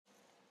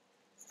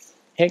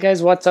Hey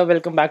guys, what's up?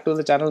 Welcome back to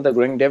the channel The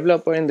Growing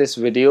Developer. In this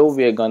video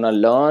we are gonna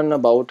learn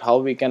about how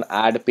we can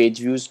add page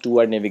views to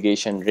our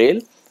navigation rail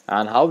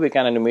and how we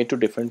can animate to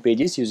different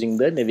pages using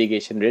the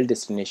navigation rail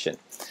destination.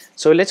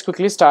 So let's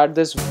quickly start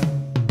this.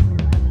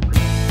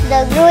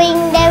 The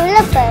Growing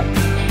Developer.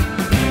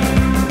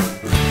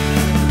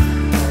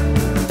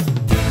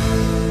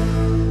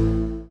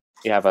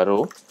 We have a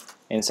row.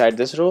 Inside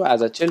this row,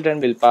 as a children,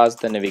 we'll pass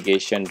the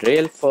navigation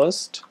rail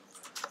first,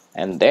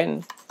 and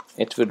then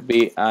it would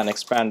be an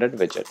expanded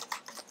widget.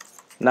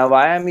 Now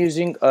why I'm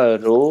using a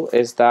row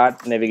is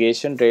that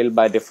navigation rail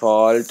by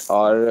default,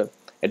 or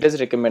it is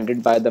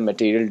recommended by the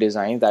material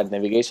design, that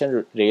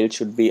navigation rail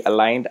should be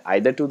aligned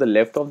either to the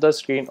left of the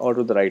screen or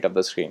to the right of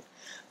the screen.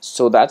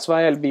 So that's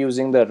why I'll be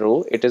using the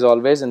row. It is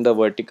always in the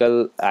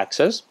vertical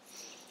axis.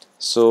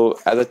 So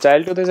as a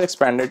child to this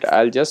expanded,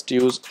 I'll just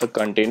use a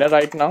container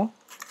right now.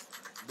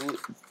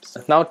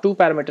 Now two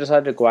parameters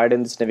are required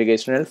in this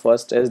navigation rail.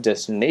 First is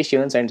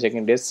destinations and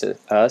second is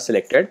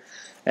selected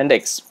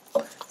index.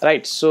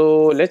 Right,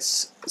 so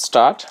let's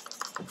start,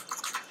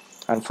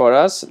 and for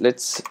us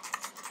let's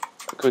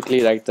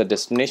quickly write the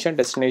destination.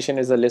 Destination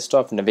is a list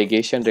of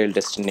navigation rail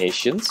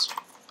destinations.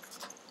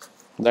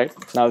 Right,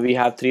 now we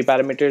have three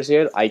parameters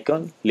here: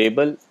 icon,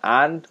 label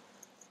and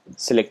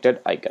selected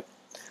icon.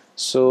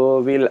 So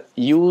we'll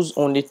use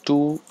only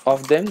two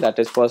of them. That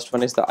is, first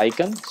one is the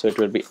icon, so it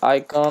will be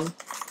icons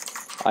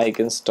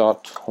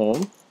dot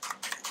home.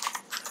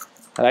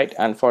 Right,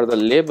 and for the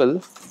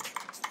label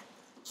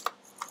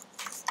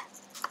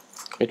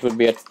it would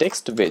be a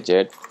text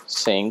widget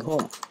saying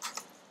home.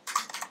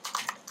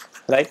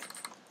 Right,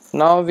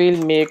 now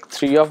we'll make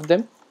three of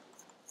them.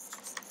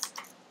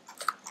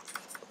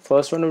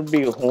 First one would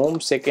be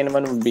home, second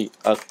one would be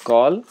a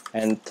call,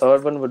 and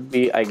third one would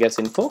be, I guess,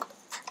 info.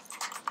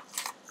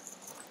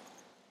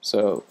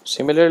 So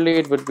similarly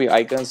it would be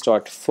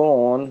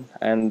icons.phone,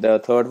 and the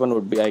third one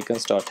would be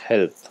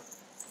icons.help.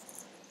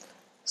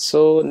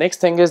 So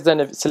next thing is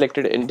the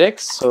selected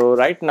index. So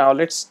right now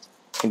let's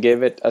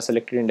give it a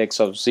selected index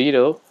of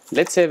 0.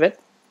 Let's save it,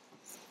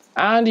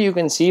 and you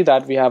can see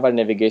that we have our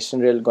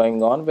navigation rail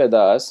going on with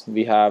us.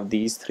 We have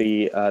these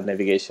three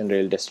navigation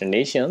rail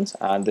destinations,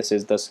 and this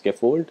is the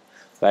scaffold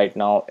right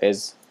now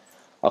is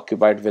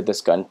occupied with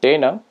this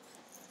container.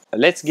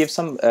 Let's give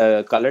some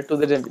color to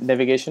the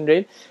navigation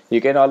rail.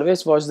 You can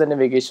always watch the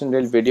navigation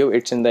rail video.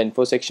 It's in the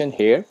info section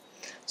here,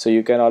 so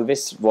you can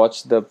always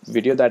watch the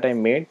video that I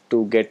made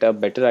to get a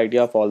better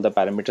idea of all the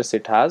parameters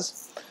it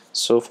has.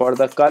 So for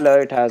the color,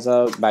 it has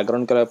a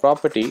background color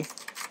property.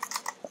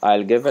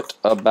 I'll give it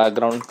a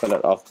background color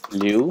of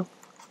blue,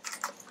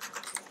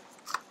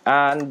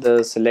 and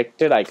the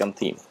selected icon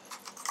theme.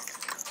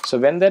 So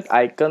when that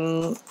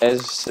icon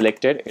is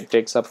selected, it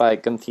takes up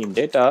icon theme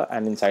data,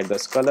 and inside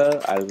this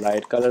color I'll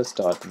write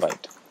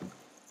colors.white.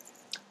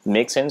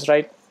 Makes sense,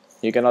 right?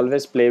 You can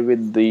always play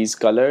with these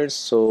colors.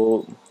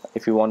 So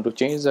if you want to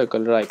change the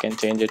color, I can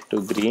change it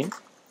to green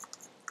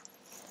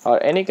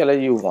or any color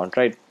you want,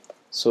 right?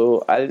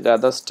 So I'll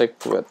rather stick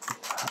with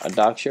a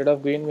dark shade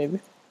of green,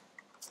 maybe.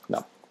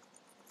 No,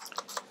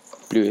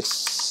 blue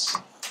is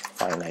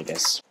fine, I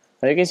guess.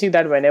 Now you can see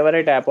that whenever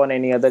I tap on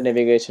any other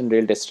navigation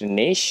rail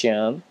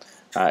destination,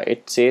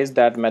 it says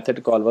that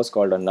method call was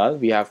called on null.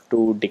 We have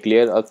to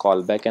declare a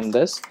callback in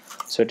this.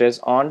 So it is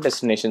on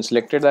destination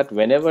selected, that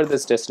whenever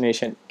this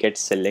destination gets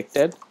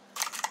selected,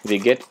 we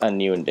get a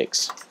new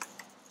index.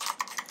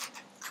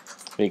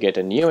 We get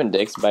a new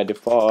index by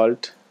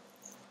default.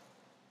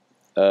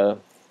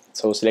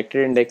 So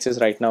selected index is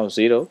right now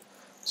 0.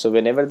 So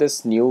whenever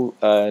this new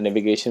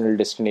navigation rail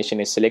destination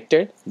is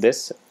selected,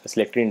 this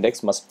selected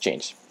index must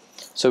change.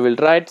 So we'll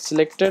write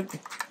selected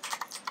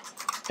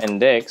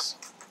index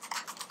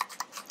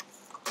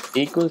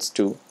equals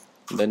to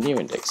the new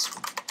index.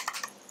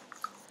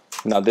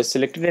 Now this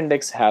selected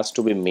index has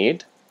to be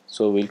made,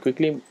 so we'll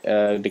quickly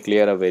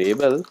declare a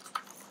variable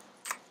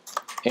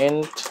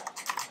int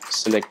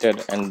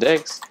selected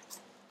index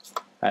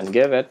and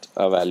give it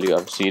a value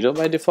of 0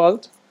 by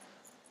default.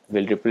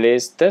 We'll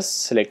replace this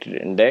selected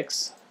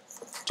index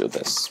to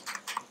this.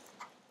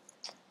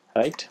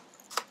 Right,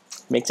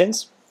 make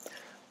sense?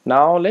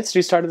 Now let's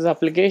restart this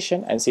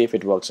application and see if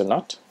it works or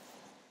not.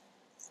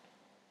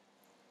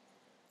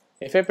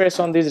 If I press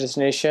on this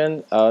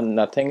destination,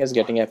 nothing is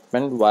getting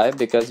happened. Why?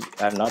 Because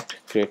I have not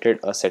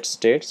created a set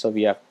state. So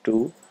we have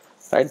to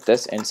write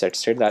this in set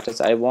state, that is,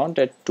 I want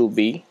it to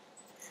be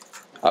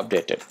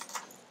updated.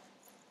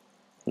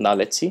 Now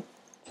let's see.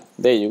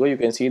 There you go. You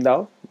can see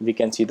now we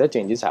can see the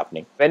changes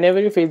happening.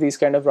 Whenever you face these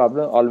kind of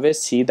problem, always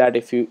see that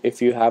if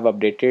you have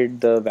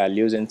updated the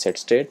values in set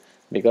state,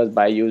 because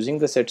by using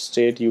the set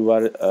state you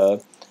are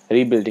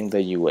rebuilding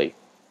the UI,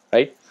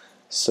 right?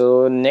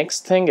 So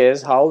next thing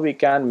is how we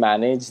can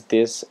manage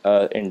this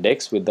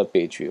index with the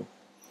page view.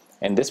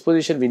 In this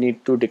position we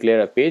need to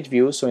declare a page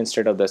view, so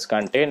instead of this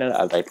container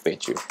I'll write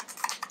page view.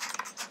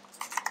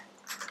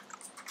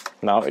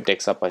 Now it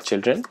takes up a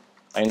children.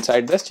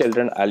 Inside this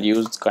children I'll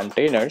use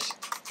containers.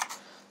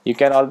 You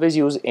can always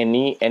use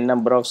any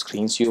number of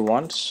screens you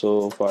want.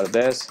 So for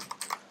this,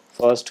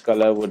 first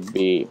color would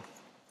be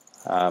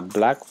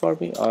black for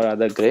me, or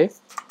rather gray,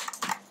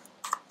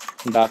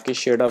 darkish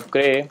shade of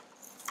gray,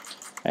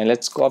 and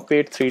let's copy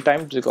it 3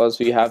 times because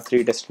we have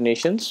 3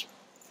 destinations.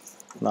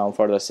 Now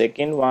for the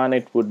second one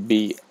it would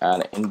be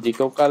an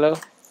indigo color,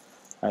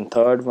 and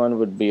third one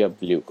would be a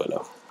blue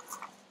color.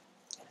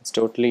 It's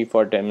totally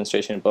for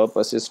demonstration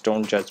purposes,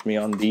 don't judge me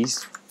on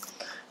these.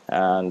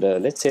 And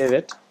let's save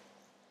it,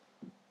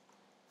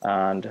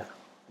 and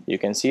you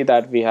can see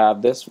that we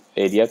have this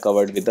area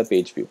covered with the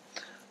page view.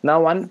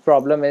 Now one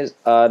problem is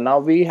now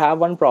we have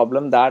one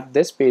problem that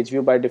this page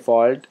view by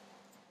default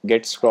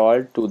gets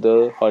scrolled to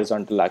the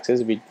horizontal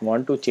axis. We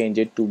want to change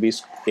it to be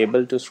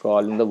able to scroll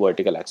in the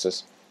vertical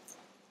axis.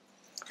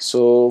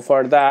 So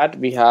for that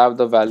we have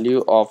the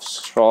value of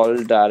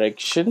scroll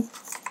direction.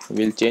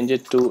 We'll change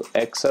it to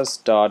axis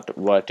dot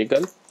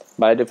vertical.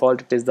 By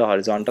default it is the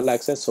horizontal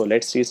axis. So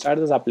let's restart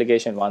this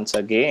application once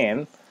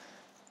again,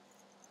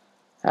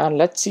 and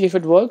let's see if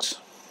it works.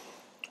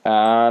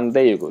 And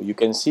there you go, you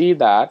can see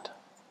that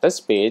this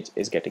page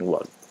is getting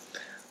worked.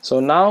 So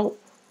now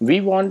we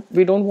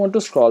don't want to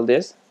scroll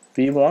this,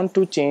 we want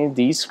to change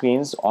these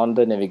screens on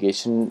the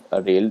navigation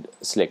rail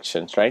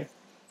selections, right?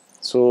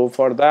 So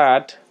for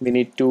that we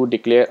need to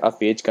declare a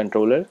page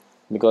controller,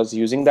 because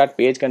using that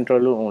page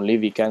controller only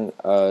we can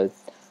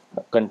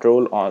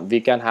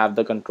have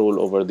the control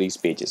over these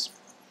pages.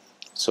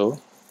 So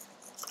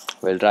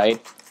we'll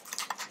write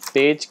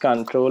page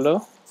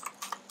controller,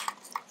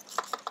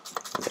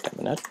 wait a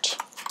minute,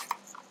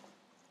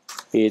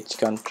 page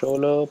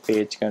controller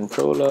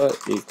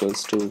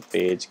equals to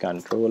page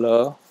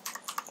controller,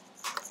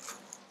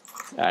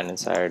 and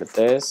inside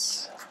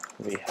this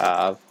we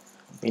have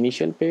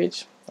initial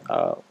page.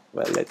 Well,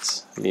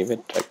 let's leave it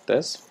like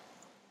this,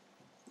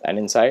 and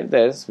inside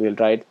this we'll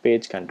write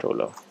page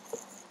controller.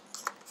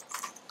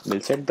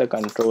 We'll set the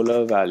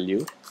controller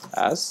value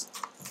as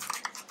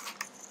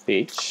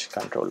page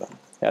controller.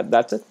 Yeah,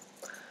 that's it.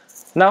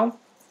 Now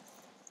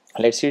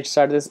let's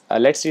restart this.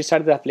 Let's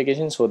restart the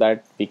application so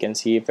that we can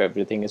see if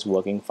everything is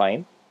working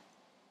fine.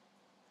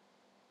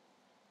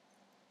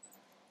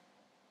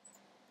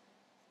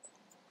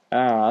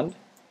 And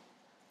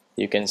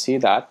you can see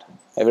that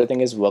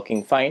everything is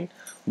working fine,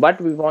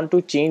 but we want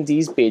to change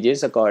these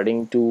pages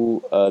according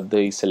to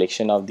the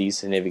selection of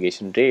these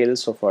navigation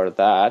rails. So for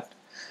that,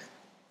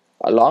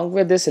 along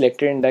with the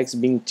selected index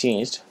being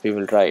changed, we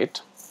will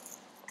write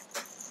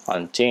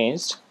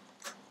unchanged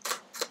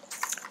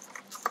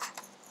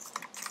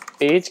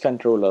page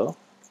controller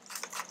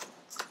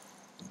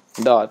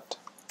dot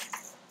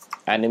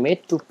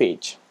animate to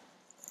page.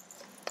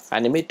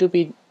 Animate to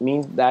page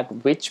means that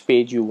which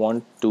page you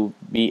want to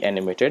be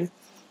animated.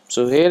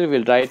 So here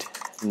we'll write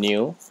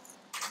new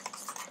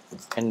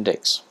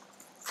index,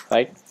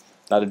 right?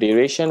 Now the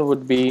duration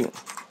would be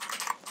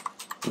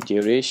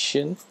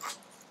duration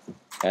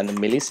and the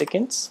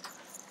milliseconds.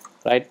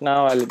 Right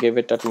now I'll give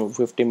it at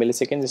 50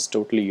 milliseconds. It's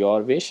totally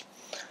your wish.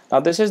 Now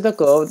this is the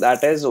curve,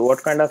 that is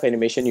what kind of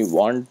animation you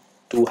want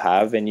to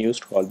have when you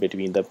scroll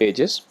between the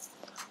pages.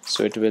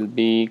 So it will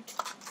be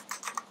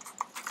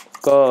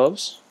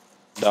curves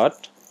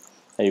dot,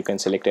 and you can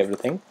select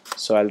everything.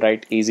 So I'll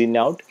write easy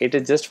note. It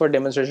is just for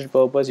demonstration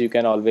purpose. You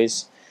can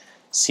always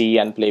see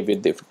and play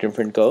with the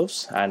different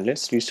curves. And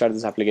let's restart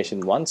this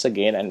application once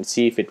again and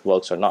see if it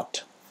works or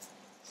not.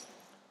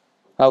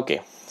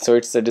 Okay, so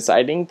it's the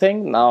deciding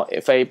thing. Now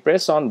if I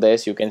press on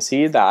this, you can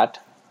see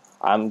that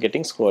I'm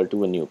getting scrolled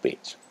to a new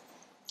page.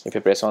 If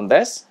you press on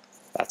this,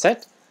 that's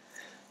it.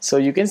 So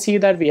you can see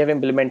that we have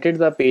implemented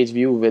the page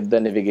view with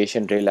the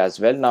navigation rail as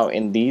well. Now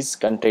in these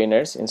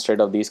containers, instead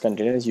of these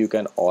containers, you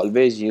can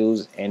always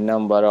use n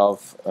number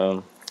of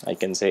I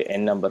can say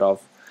n number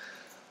of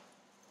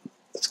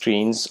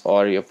screens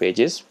or your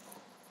pages.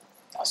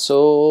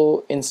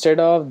 So instead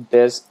of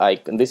this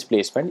icon, this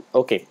placement,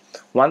 okay,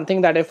 one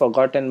thing that I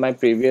forgot in my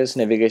previous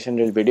navigation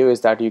rail video is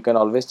that you can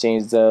always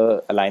change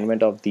the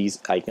alignment of these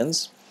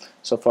icons.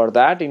 So for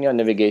that, in your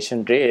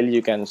navigation rail,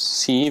 you can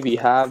see we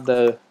have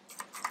the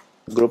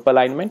group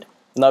alignment.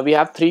 Now we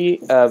have 3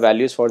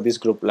 values for this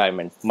group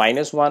alignment: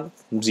 -1,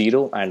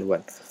 0 and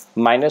 1.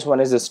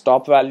 -1 is the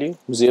top value,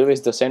 0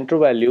 is the center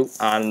value,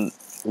 and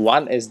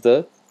 1 is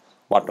the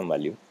bottom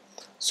value.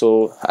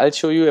 So I'll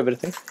show you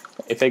everything.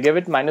 If I give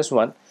it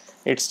 -1,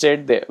 it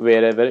stayed there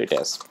wherever it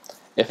is.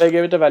 If I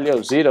give it a value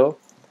of 0,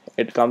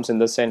 it comes in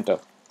the center.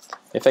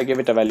 If I give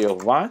it a value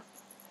of 1,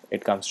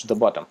 it comes to the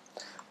bottom.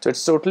 So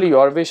it's totally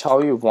your wish how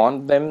you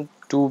want them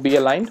to be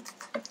aligned,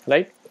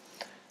 right?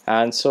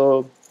 And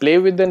so play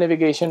with the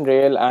navigation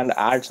rail and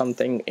add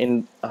something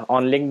in.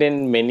 On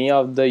LinkedIn, many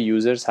of the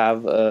users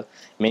have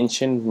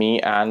mentioned me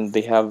and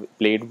they have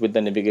played with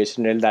the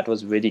navigation rail. That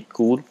was very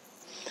cool.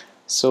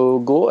 So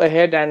go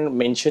ahead and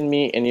mention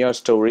me in your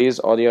stories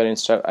or your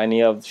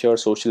any of your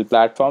social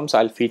platforms.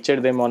 I'll feature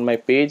them on my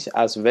page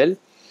as well.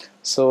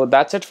 So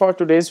that's it for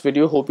today's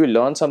video. Hope you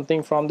learned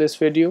something from this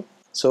video.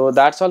 So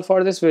that's all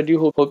for this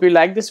video. Hope you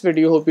like this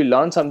video. Hope you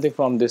learned something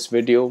from this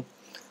video.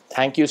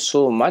 Thank you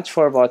so much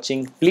for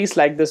watching. Please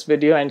like this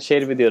video and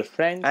share with your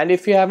friends. And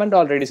if you haven't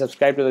already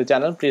subscribed to the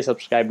channel, please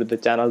subscribe to the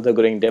channel The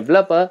Growing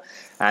Developer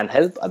and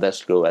help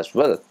others grow as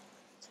well.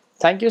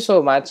 Thank you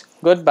so much.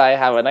 Goodbye.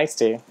 Have a nice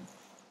day.